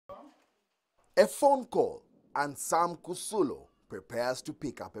A phone call and Sam Kusulo prepares to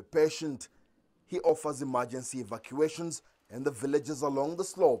pick up a patient. He offers emergency evacuations in the villages along the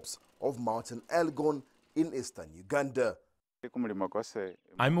slopes of Mountain Elgon in Eastern Uganda.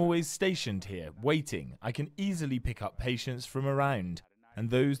 I'm always stationed here, waiting. I can easily pick up patients from around, and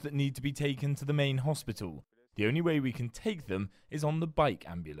those that need to be taken to the main hospital. The only way we can take them is on the bike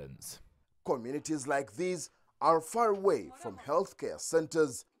ambulance. Communities like these are far away from healthcare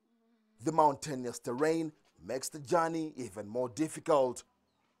centers. The mountainous terrain makes the journey even more difficult.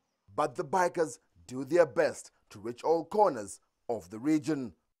 But the bikers do their best to reach all corners of the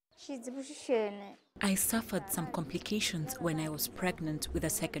region. I suffered some complications when I was pregnant with a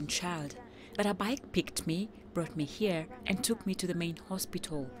second child, but a bike picked me, brought me here, and took me to the main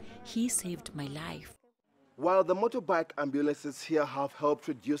hospital. He saved my life. While the motorbike ambulances here have helped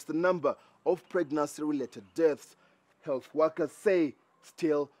reduce the number of pregnancy-related deaths, health workers say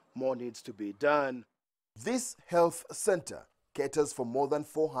still more needs to be done. This health center caters for more than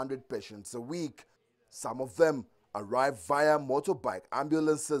 400 patients a week. Some of them arrive via motorbike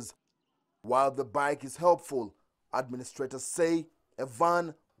ambulances. While the bike is helpful, administrators say a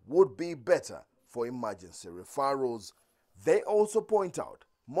van would be better for emergency referrals. They also point out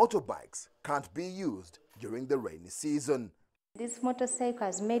motorbikes can't be used during the rainy season. This motorcycle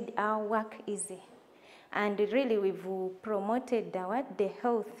has made our work easy, and really we've promoted the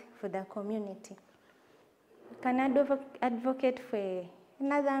health for the community. We can advocate for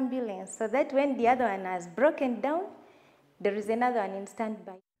another ambulance so that when the other one has broken down, there is another one in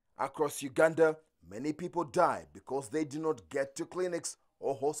standby. Across Uganda, many people die because they do not get to clinics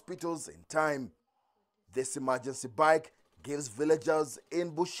or hospitals in time. This emergency bike gives villagers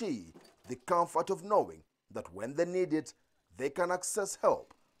in Bushi the comfort of knowing that when they need it, they can access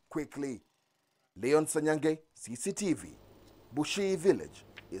help quickly. Ssenyange, CCTV, Bushi Village,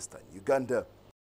 Eastern Uganda.